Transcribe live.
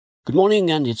Good morning,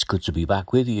 and it's good to be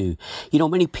back with you. You know,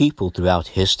 many people throughout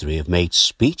history have made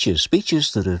speeches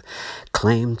that have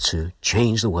claimed to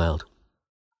change the world.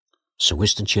 Sir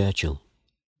Winston Churchill,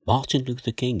 Martin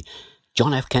Luther King,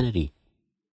 John F. Kennedy,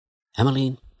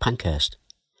 Emmeline Pankhurst.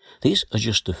 These are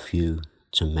just a few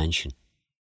to mention.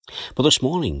 But this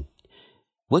morning,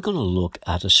 we're going to look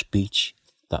at a speech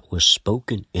that was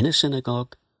spoken in a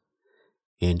synagogue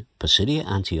in Pisidia,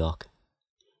 Antioch.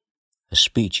 A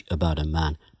speech about a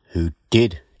man who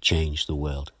did change the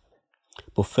world.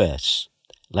 But first,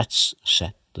 let's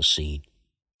set the scene.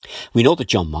 We know that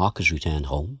John Mark has returned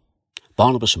home.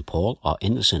 Barnabas and Paul are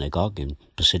in the synagogue in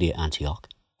Pisidia, Antioch,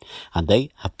 and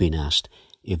they have been asked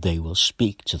if they will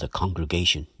speak to the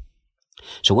congregation.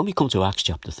 So when we come to Acts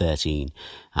chapter 13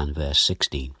 and verse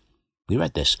 16, we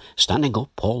read this: "Standing up,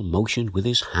 Paul motioned with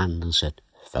his hand and said,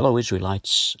 'Fellow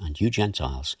Israelites and you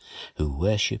Gentiles who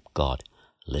worship God,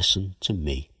 listen to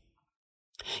me.'"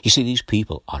 You see, these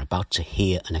people are about to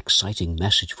hear an exciting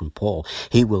message from Paul.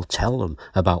 He will tell them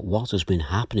about what has been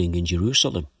happening in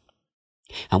Jerusalem.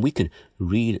 And we can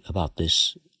read about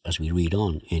this as we read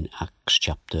on in Acts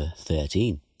chapter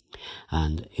 13.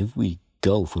 And if we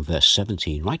go from verse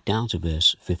 17 right down to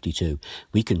verse 52,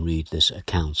 we can read this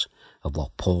account of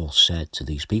what Paul said to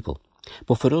these people.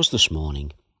 But for us this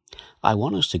morning, I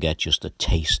want us to get just a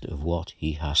taste of what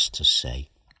he has to say.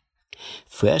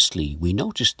 Firstly, we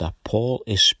notice that Paul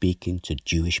is speaking to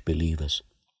Jewish believers,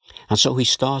 and so he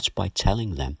starts by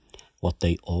telling them what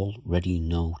they already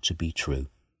know to be true.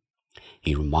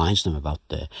 He reminds them about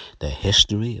their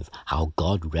history of how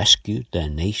God rescued their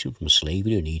nation from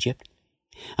slavery in Egypt,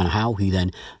 and how he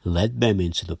then led them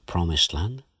into the promised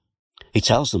land. He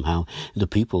tells them how the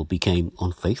people became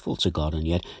unfaithful to God, and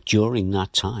yet during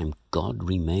that time, God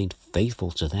remained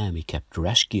faithful to them. He kept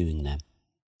rescuing them.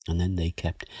 And then they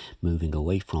kept moving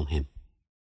away from him.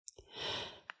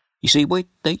 You see,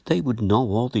 they would know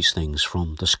all these things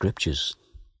from the scriptures.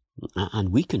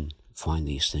 And we can find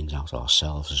these things out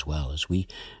ourselves as well as we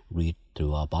read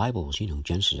through our Bibles. You know,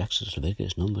 Genesis, Exodus,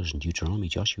 Leviticus, Numbers, and Deuteronomy,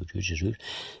 Joshua, Judges, Ruth,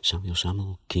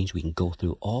 Samuel, Kings. We can go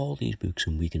through all these books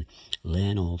and we can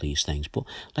learn all these things. But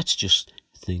let's just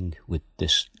stick with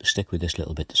this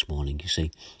little bit this morning. You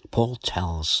see, Paul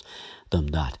tells them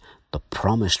that the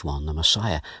promised one, the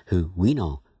Messiah, who we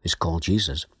know is called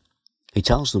Jesus, he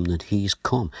tells them that he's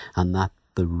come and that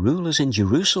the rulers in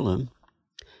Jerusalem,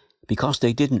 because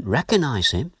they didn't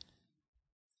recognize him,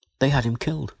 they had him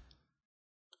killed.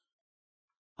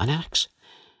 And Acts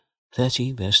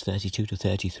 13, verse 32 to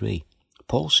 33,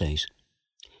 Paul says,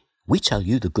 "We tell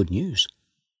you the good news.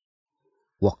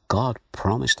 What God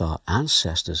promised our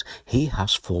ancestors, he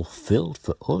has fulfilled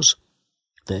for us,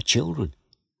 their children,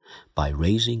 by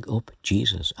raising up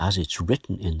Jesus, as it's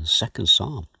written in the second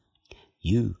Psalm.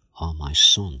 'You are my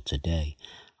son, today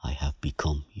I have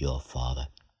become your father.'"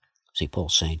 See,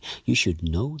 Paul's saying, you should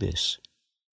know this.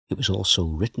 It was also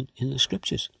written in the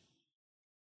scriptures.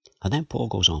 And then Paul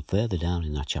goes on further down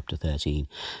in that chapter 13,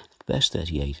 verse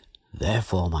 38.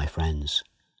 "Therefore, my friends,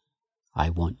 I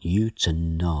want you to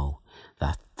know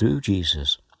that through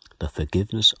Jesus, the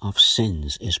forgiveness of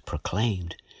sins is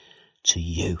proclaimed to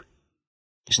you."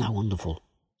 Isn't that wonderful?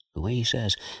 The way he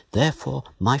says, "Therefore,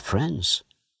 my friends,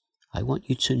 I want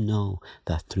you to know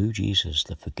that through Jesus,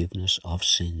 the forgiveness of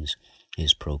sins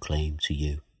is proclaimed to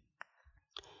you."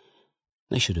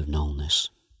 They should have known this.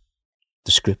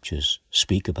 The scriptures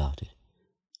speak about it.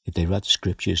 If they read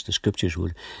the scriptures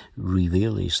would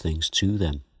reveal these things to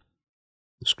them.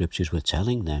 The scriptures were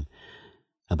telling them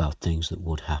about things that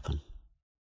would happen.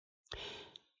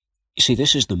 You see,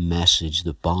 this is the message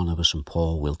that Barnabas and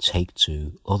Paul will take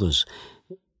to others,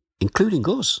 including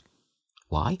us.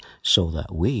 Why? So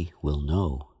that we will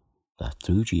know that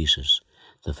through Jesus,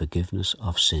 the forgiveness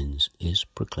of sins is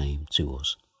proclaimed to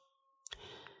us.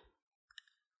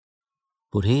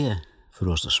 But here, for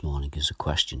us this morning, is a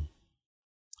question.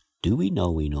 Do we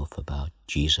know enough about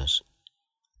Jesus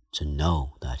to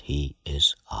know that he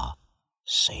is our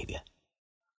Saviour?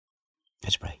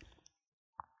 Let's pray.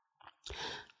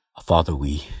 Father,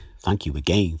 we thank you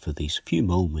again for these few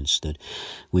moments that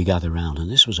we gather around. And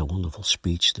this was a wonderful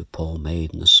speech that Paul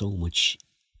made, and there's so much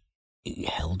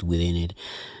held within it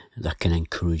that can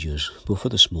encourage us. But for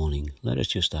this morning, let us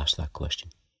just ask that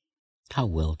question. How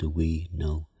well do we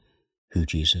know who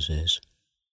Jesus is?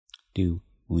 Do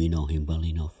we know him well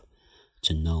enough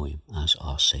to know him as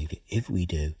our Saviour? If we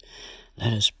do,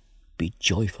 let us be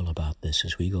joyful about this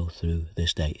as we go through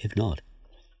this day. If not,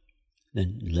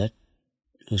 then let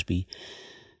us be,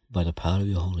 by the power of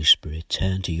your Holy Spirit,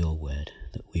 turn to your word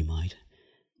that we might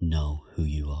know who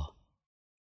you are.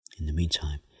 In the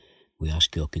meantime, we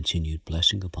ask your continued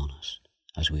blessing upon us.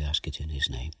 as we ask it in his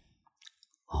name.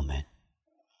 Amen.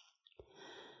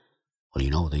 Well,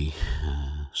 you know, the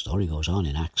story goes on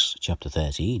in Acts chapter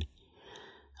 13,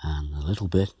 and a little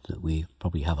bit that we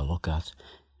probably have a look at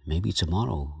maybe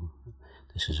tomorrow.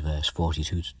 This is verse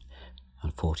 42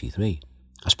 and 43.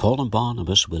 As Paul and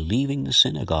Barnabas were leaving the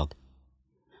synagogue,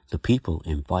 the people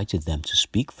invited them to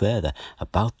speak further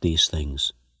about these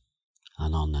things.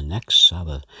 And on the next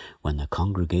Sabbath, when the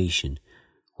congregation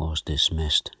was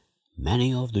dismissed,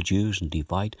 many of the Jews and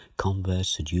devout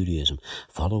converts to Judaism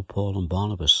followed Paul and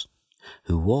Barnabas,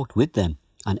 who walked with them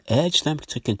and urged them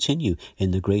to continue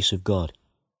in the grace of God.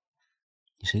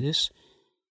 You see this?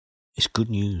 It's good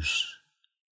news.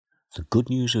 The good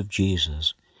news of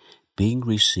Jesus being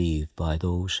received by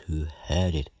those who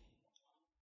heard it.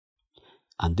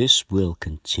 And this will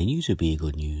continue to be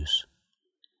good news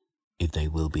if they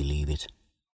will believe it.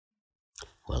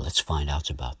 Well, let's find out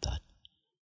about that.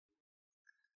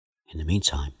 In the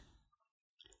meantime,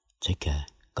 take care.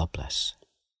 God bless.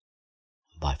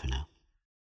 Bye for now.